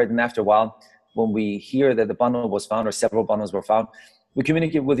look for it, and after a while, when we hear that the bundle was found or several bundles were found, we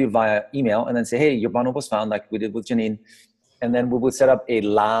communicate with you via email and then say, hey, your bundle was found, like we did with Janine. And then we will set up a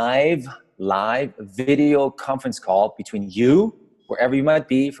live video conference call between you, wherever you might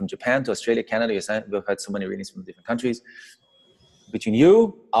be, from Japan to Australia, Canada. We've had so many readings from different countries. Between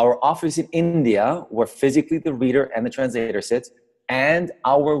you, our office in India, where physically the reader and the translator sits, and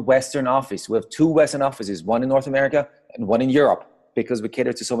our Western office. We have 2 Western offices, one in North America and one in Europe, because we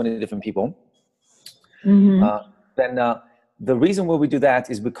cater to so many different people. Then the reason why we do that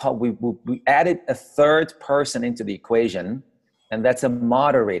is because we added a third person into the equation, and that's a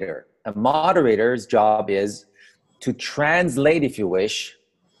moderator. A moderator's job is to translate, if you wish,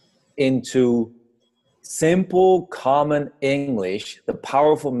 into simple, common English, the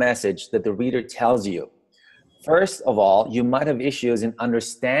powerful message that the reader tells you. First of all, you might have issues in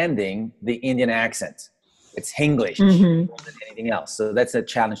understanding the Indian accent. It's Hinglish more than anything else. So that's a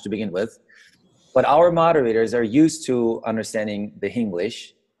challenge to begin with. But our moderators are used to understanding the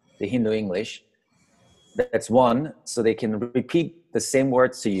Hinglish, the Hindu English. That's one. So they can repeat the same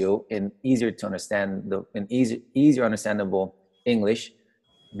words to you in easier to understand, easier understandable English.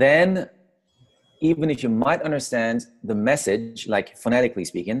 Then, even if you might understand the message, like phonetically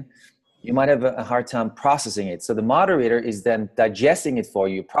speaking, you might have a hard time processing it. So the moderator is then digesting it for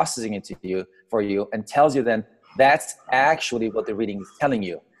you, processing it for you, and tells you then that's actually what the reading is telling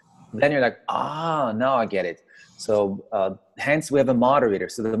you. Then you're like, now I get it. So hence we have a moderator.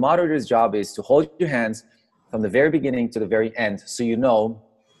 So the moderator's job is to hold your hands from the very beginning to the very end, so you know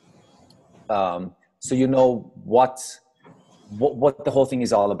what the whole thing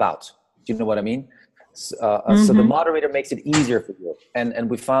is all about. Do you know what I mean? So the moderator makes it easier for you. And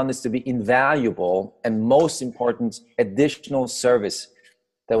we found this to be invaluable and most important additional service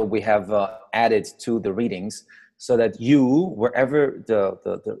that we have added to the readings, so that you, wherever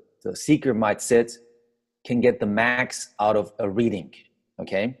the seeker might sit, can get the max out of a reading,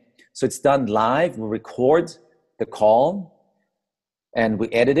 okay? So it's done live. We record the call and we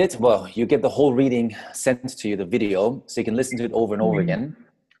edit it. Well, you get the whole reading sent to you, the video, so you can listen to it over and over again.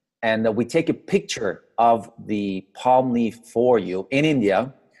 And we take a picture of the palm leaf for you in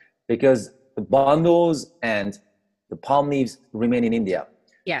India, because the bundles and the palm leaves remain in India.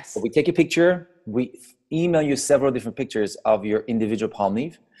 Yes. So we take a picture, we email you several different pictures of your individual palm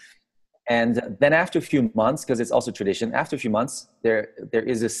leaf. And then after a few months, because it's also tradition, after a few months, there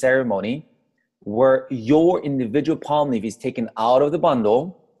is a ceremony where your individual palm leaf is taken out of the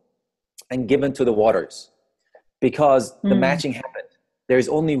bundle and given to the waters, because the matching happened. There's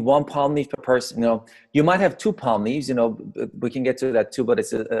only 1 palm leaf per person. You might have 2 palm leaves, we can get to that too, but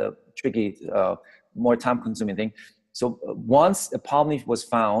it's a tricky, more time consuming thing. So once a palm leaf was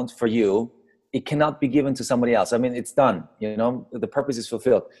found for you, it cannot be given to somebody else. I mean, it's done, the purpose is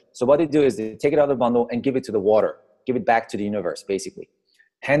fulfilled. So what they do is they take it out of the bundle and give it to the water, give it back to the universe, basically.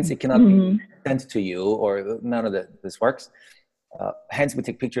 Hence, it cannot be sent to you, or none of this works. Hence, we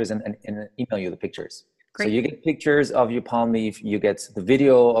take pictures and email you the pictures. Great. So you get pictures of your palm leaf, you get the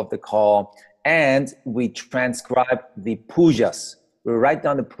video of the call, and we transcribe the pujas. We write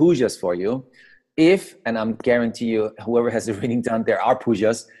down the pujas for you. And I'm guarantee you, whoever has the reading done, there are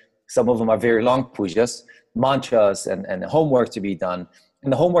pujas. Some of them are very long pujas, mantras, and homework to be done.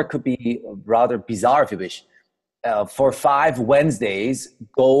 And the homework could be rather bizarre, if you wish. For 5 Wednesdays,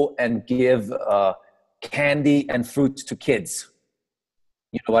 go and give candy and fruit to kids.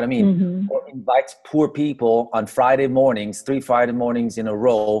 You know what I mean? Or invite poor people on Friday mornings, 3 Friday mornings in a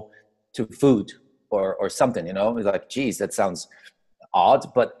row, to food or something, you know. It's like, geez, that sounds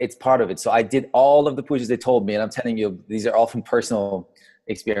odd, but it's part of it. So I did all of the pujas they told me, and I'm telling you, these are all from personal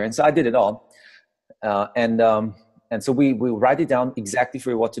experience. So I did it all. And so we write it down exactly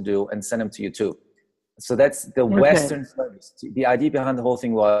for you what to do and send them to you too. So that's the Western service. The idea behind the whole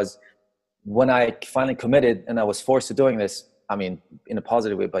thing was, when I finally committed and I was forced to doing this, I mean, in a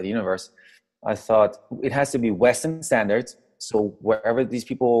positive way by the universe, I thought it has to be Western standards. So wherever these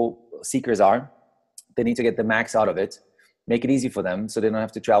people, seekers are, they need to get the max out of it, make it easy for them so they don't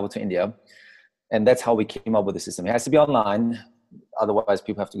have to travel to India. And that's how we came up with the system. It has to be online. Otherwise,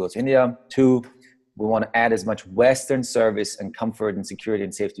 people have to go to India. 2, we want to add as much Western service and comfort and security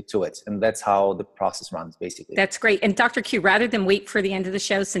and safety to it. And that's how the process runs, basically. That's great. And Dr. Q, rather than wait for the end of the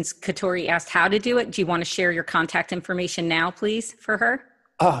show, since Katori asked how to do it, do you want to share your contact information now, please, for her?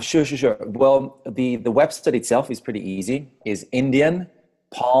 Oh, sure. Well, the website itself is pretty easy. Is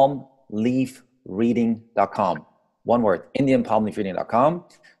IndianPalmLeafReading.com. One word, IndianPalmLeafReading.com.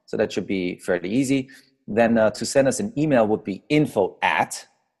 So that should be fairly easy. Then to send us an email would be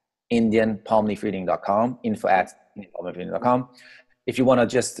info@IndianPalmLeafReading.com, info@IndianPalmLeafReading.com. If you want to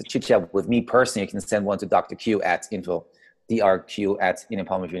just chit chat with me personally, you can send one to Dr. Q at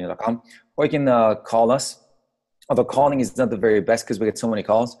drq@IndianPalmLeafReading.com, or you can call us. Although calling is not the very best because we get so many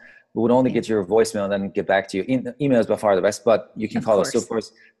calls. We would only get your voicemail and then get back to you. Email is by far the best, but you can call us. So of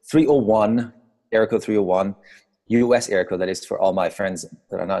course, 301, area code 301, US area code, that is for all my friends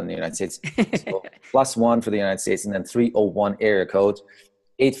that are not in the United States. So +1 for the United States, and then 301 area code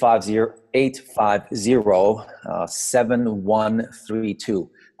 850-7132.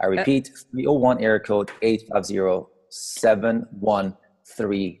 I repeat, 301 area code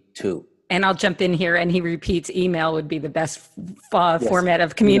 850-7132. And I'll jump in here, and he repeats, email would be the best format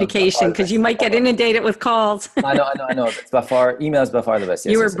of communication, because you might get inundated with calls. I know. It's email is by far the best.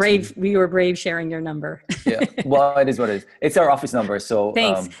 Yes, you were brave sharing your number. Yeah. Well, it is what it is. It's our office number. So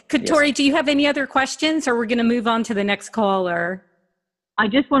thanks. Katori, do you have any other questions, or we're going to move on to the next caller? I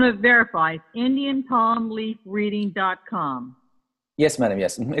just want to verify. It's IndianPalmLeafReading.com. Yes, madam.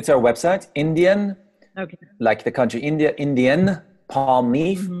 Yes. It's our website. Indian, like the country India, Indian Palm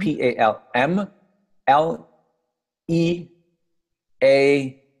Leaf, PALMLEAF,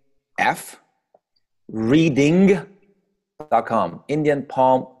 reading.com. Indian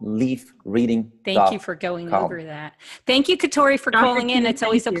Palm Leaf Reading. Thank you for going over that. Thank you, Katori, for calling in. It's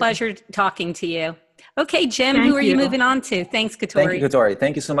always a pleasure talking to you. Okay, Jim, who are you moving on to? Thanks, Katori. Thank you, Katori.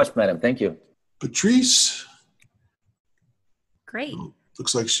 Thank you so much, madam. Thank you. Patrice. Great.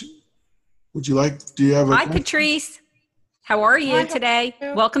 Looks like do you have a... Hi, Patrice. How are you today?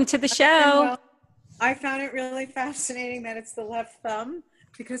 Welcome to the show. Well, I found it really fascinating that it's the left thumb,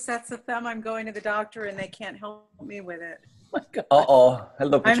 because that's the thumb I'm going to the doctor and they can't help me with it. Uh-oh.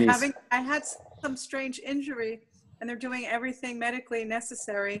 Hello, Patrice. I had some strange injury and they're doing everything medically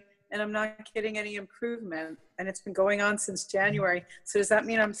necessary and I'm not getting any improvement. And it's been going on since January. So does that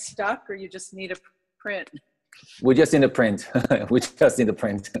mean I'm stuck, or you just need a print? We just need a print.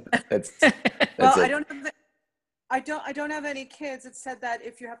 That's well, it. I don't have any kids. It said that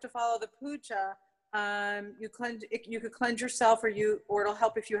if you have to follow the puja, you could cleanse yourself, or it'll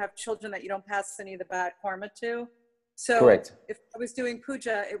help if you have children that you don't pass any of the bad karma to. So correct. If I was doing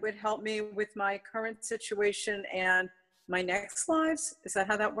puja, it would help me with my current situation and my next lives. Is that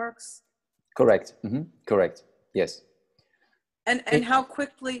how that works? Correct. Mm-hmm. Correct. Yes. And how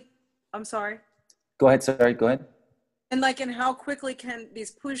quickly? I'm sorry. Go ahead. Sorry. Go ahead. And how quickly can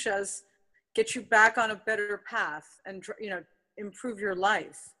these pujas get you back on a better path and, improve your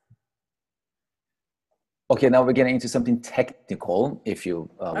life? Okay, now we're getting into something technical, if you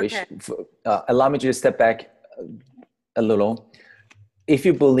wish. Allow me to just step back a little. If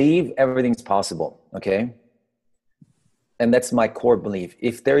you believe everything's possible, okay, and that's my core belief.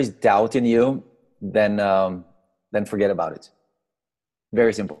 If there is doubt in you, then forget about it.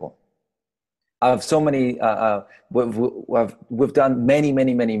 Very simple. I have so many, we've done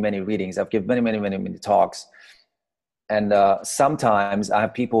many readings. I've given many talks. And sometimes I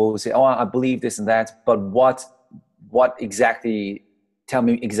have people who say, oh, I believe this and that, but what exactly, tell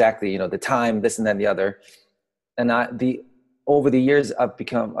me exactly, the time, this and that and the other. And over the years, I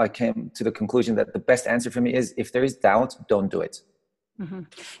came to the conclusion that the best answer for me is, if there is doubt, don't do it. Mm-hmm.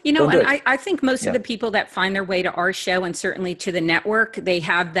 I think most of the people that find their way to our show, and certainly to the network, they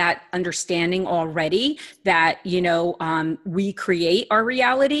have that understanding already that, we create our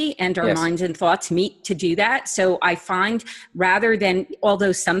reality and our minds and thoughts meet to do that. So I find, rather than,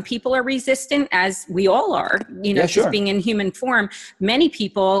 although some people are resistant, as we all are, just being in human form, many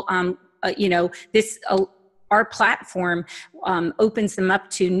people, our platform opens them up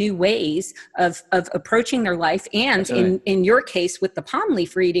to new ways of approaching their life. And in your case, with the palm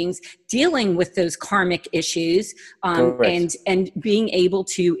leaf readings, dealing with those karmic issues, and being able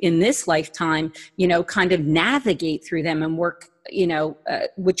to, in this lifetime, kind of navigate through them and work,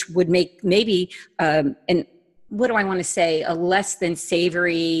 which would make maybe, what do I want to say, a less than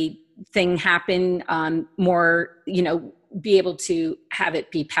savory thing happen, more, be able to have it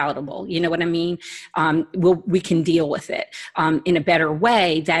be palatable. You know what I mean? We can deal with it in a better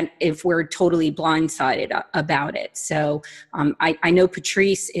way than if we're totally blindsided about it. So I know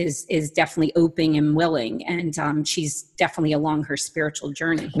Patrice is definitely open and willing, and she's definitely along her spiritual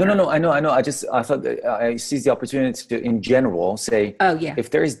journey. No. I know. I thought that I seized the opportunity to, in general, say,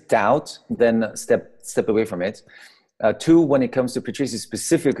 if there is doubt, then step away from it. Two, when it comes to Patrice's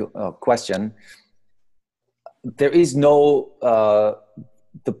specific question, there is no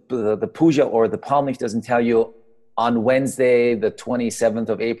the puja or the palm leaf doesn't tell you on Wednesday the 27th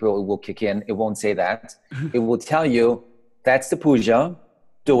of April it will kick in. It won't say that. It will tell you that's the puja,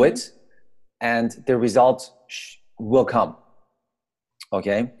 do it, and the result will come.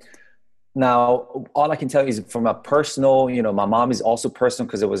 Okay. Now, all I can tell you is from a personal, my mom is also personal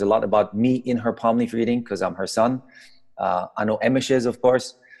because there was a lot about me in her palm leaf reading because I'm her son. I know Emish's, of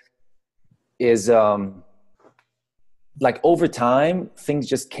course, is like over time, things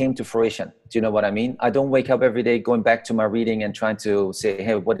just came to fruition. Do you know what I mean? I don't wake up every day going back to my reading and trying to say,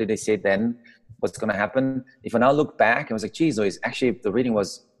 hey, what did they say then? What's going to happen? If I now look back, I was like, geez, actually the reading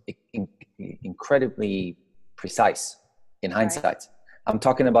was incredibly precise in hindsight. Right. I'm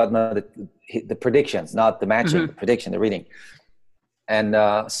talking about now the predictions, not the matching, the prediction, the reading. And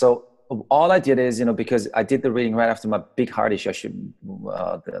so all I did is, because I did the reading right after my big heart issue,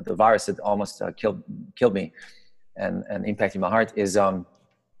 the virus had almost killed me and impacted my heart, is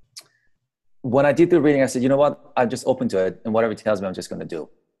when I did the reading, I said, you know what, I'm just open to it, and whatever it tells me, I'm just going to do.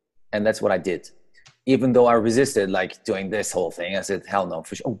 And that's what I did. Even though I resisted like doing this whole thing, I said, hell no,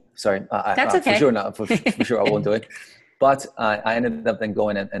 for sure. Oh, sorry. That's okay. For sure not. For sure I won't do it. But I ended up then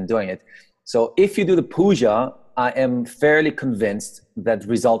going and doing it. So if you do the puja, I am fairly convinced that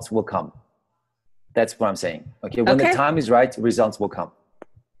results will come. That's what I'm saying. Okay. When the time is right, results will come.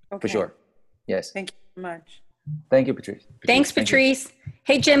 Okay. For sure. Yes. Thank you so much. Thank you, Patrice. Thanks, Patrice.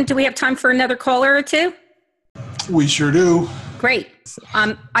 Hey, Jim, do we have time for another caller or two? We sure do. Great.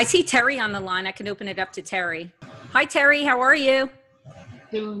 I see Terry on the line. I can open it up to Terry. Hi, Terry. How are you?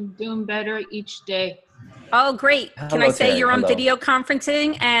 Doing better each day. Oh, great. Hello, can I say Terry. You're on Hello. video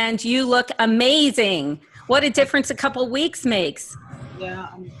conferencing and you look amazing. What a difference a couple weeks makes. Yeah,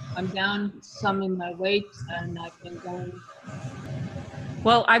 I'm down some in my weight and I've been going.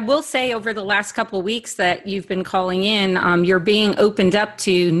 Well, I will say over the last couple of weeks that you've been calling in, you're being opened up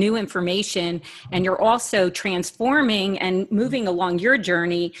to new information, and you're also transforming and moving along your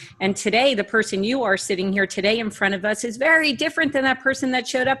journey. And today, the person you are sitting here today in front of us is very different than that person that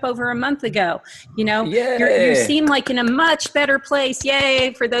showed up over a month ago. You seem like in a much better place.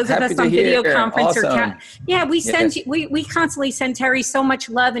 Yay. For those Happy of us to on video hear. conference Awesome. we constantly send Terry so much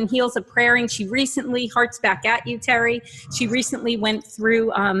love and heals of prayer. And she recently, hearts back at you, Terry. She recently went through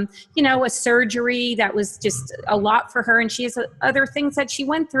a surgery that was just a lot for her, and she has other things that she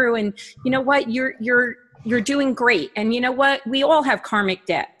went through. And you know what, you're doing great. And you know what, we all have karmic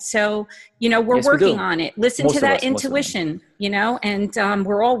debt, so we're working on it. Listen to that intuition, and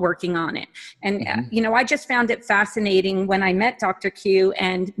we're all working on it. And I just found it fascinating when I met Dr. Q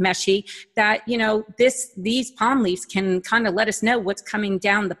and Meshi that these palm leaves can kind of let us know what's coming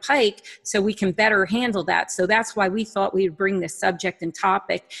down the pike, so we can better handle that. So that's why we thought we would bring this subject and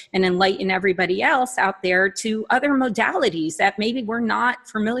topic and enlighten everybody else out there to other modalities that maybe we're not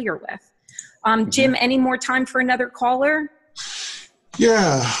familiar with. Jim, any more time for another caller?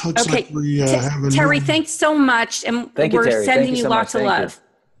 Yeah. Looks like we have a Terry, thanks so much. And Thank you, we're Terry. sending Thank you so lots much. of Thank love.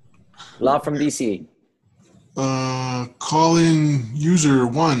 Love from DC. Call in user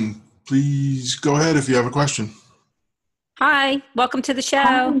 1. Please go ahead if you have a question. Hi, welcome to the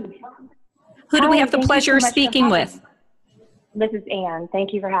show. Who do we have the pleasure of speaking with? This is Ann.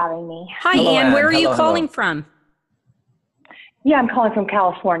 Thank you for having me. Hi, Hello, Ann. Where are you Hello. calling from? Yeah, I'm calling from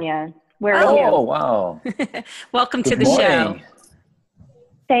California. Where are you? Oh, wow. Welcome to Good the show. morning.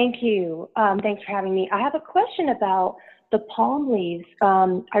 Thank you. Thanks for having me. I have a question about the palm leaves.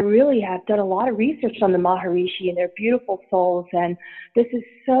 I really have done a lot of research on the Maharishi and their beautiful souls, and this is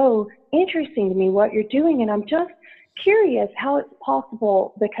so interesting to me what you're doing, and I'm just curious how it's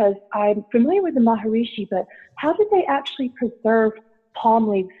possible, because I'm familiar with the Maharishi, but how did they actually preserve palm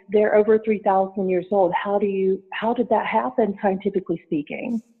leaves? They're over 3,000 years old. How did that happen, scientifically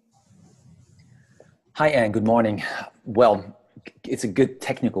speaking? Hi, Anne. Good morning. Well, it's a good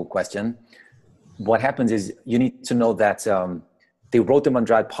technical question. What happens is you need to know that they wrote them on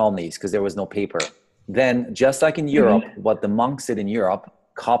dried palm leaves because there was no paper. Then, just like in Europe, what the monks did in Europe,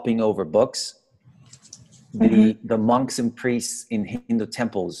 copying over books, the monks and priests in Hindu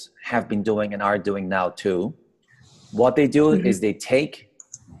temples have been doing and are doing now too. What they do is they take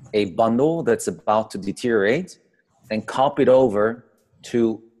a bundle that's about to deteriorate and copy it over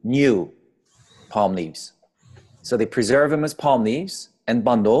to new palm leaves. So they preserve them as palm leaves and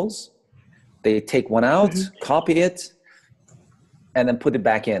bundles. They take one out, copy it, and then put it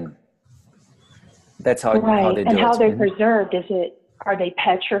back in. That's how, how they do it. And how they're preserved, are they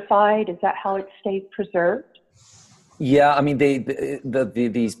petrified? Is that how it stays preserved? Yeah, I mean,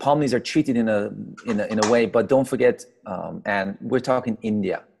 these palm leaves are treated in a way, but don't forget, and we're talking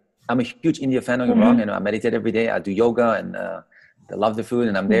India. I'm a huge India fan, don't get me wrong, and I meditate every day. I do yoga, and I love the food,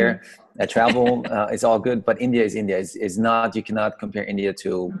 and I'm there. I travel, it's all good, but India is India. It's not, you cannot compare India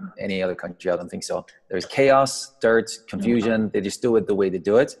to any other country. I don't think so. There's chaos, dirt, confusion. They just do it the way they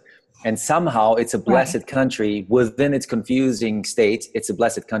do it. And somehow it's a blessed country. Within its confusing state, it's a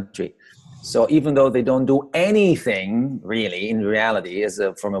blessed country. So even though they don't do anything really in reality,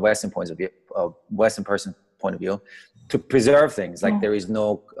 from a Western point of view, Western person point of view, to preserve things, like there is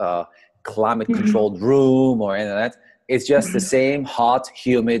no climate controlled room or anything like that. It's just the same hot,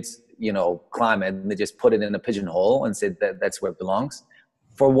 humid, climate, and they just put it in a pigeonhole and said that's where it belongs.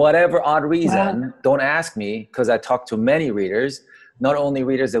 For whatever odd reason, don't ask me, because I talk to many readers, not only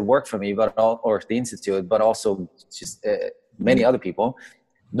readers that work for me, or the Institute, but also just many other people.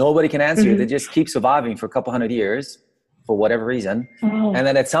 Nobody can answer you. They just keep surviving for a couple hundred years for whatever reason. And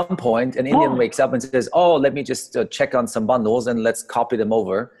then at some point, an Indian wakes up and says, let me just check on some bundles and let's copy them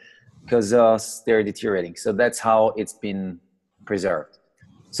over because they're deteriorating. So that's how it's been preserved.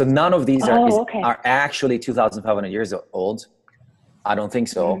 So none of these are actually 2,500 years old. I don't think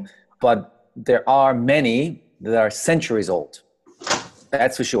so. But there are many that are centuries old.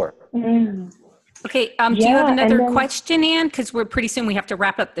 That's for sure. Okay. Do you have another question, Anne? Because pretty soon we have to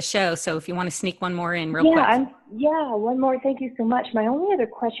wrap up the show. So if you want to sneak one more in real quick. One more. Thank you so much. My only other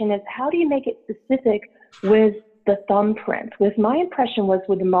question is, how do you make it specific with the thumbprint? With my impression was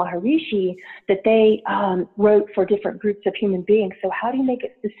with the Maharishi that they wrote for different groups of human beings. So how do you make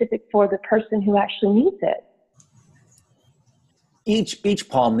it specific for the person who actually needs it? Each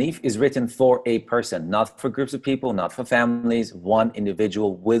palm leaf is written for a person, not for groups of people, not for families, one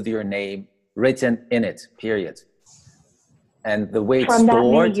individual with your name written in it, period. And the way it's stored... From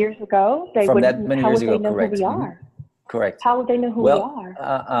that many years ago? Correct. Who we are? Correct. How would they know who we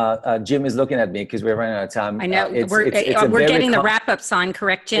are? Jim is looking at me because we're running out of time. I know. We're getting the wrap-ups on,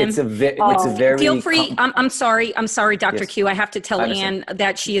 correct, Jim? It's a very... Feel free. I'm sorry, Dr. Q. I have to tell Anne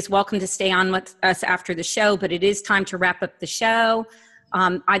that she is welcome to stay on with us after the show, but it is time to wrap up the show.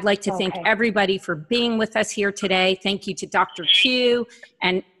 I'd like to thank everybody for being with us here today. Thank you to Dr. Q.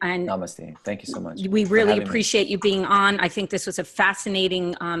 And Namaste. Thank you so much. We really appreciate you being on. I think this was a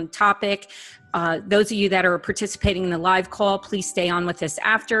fascinating topic. Those of you that are participating in the live call, please stay on with us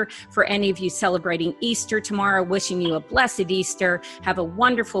after. For any of you celebrating Easter tomorrow, wishing you a blessed Easter. Have a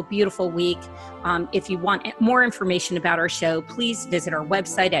wonderful, beautiful week. If you want more information about our show, please visit our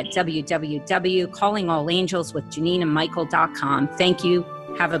website at www.callingalangelswithJanineandMichael.com. Thank you.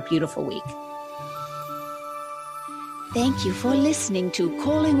 Have a beautiful week. Thank you for listening to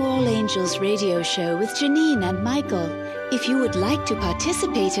Calling All Angels radio show with Janine and Michael. If you would like to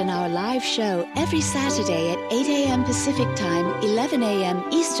participate in our live show every Saturday at 8 a.m. Pacific Time, 11 a.m.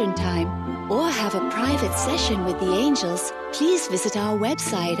 Eastern Time, or have a private session with the angels, please visit our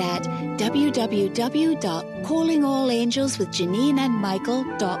website at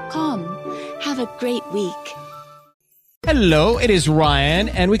www.callingalangelswithJanineandMichael.com. Have a great week. Hello, it is Ryan,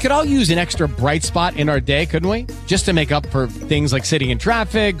 and we could all use an extra bright spot in our day, couldn't we? Just to make up for things like sitting in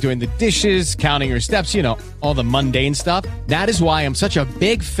traffic, doing the dishes, counting your steps, all the mundane stuff. That is why I'm such a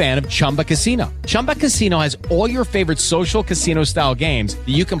big fan of Chumba Casino. Chumba Casino has all your favorite social casino-style games that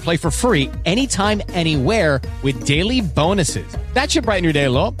you can play for free anytime, anywhere with daily bonuses. That should brighten your day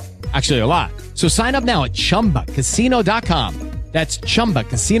a little. Actually, a lot. So sign up now at ChumbaCasino.com. That's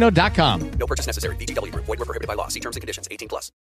ChumbaCasino.com. No purchase necessary. VGW Group. Void where prohibited by law. See terms and conditions. 18+.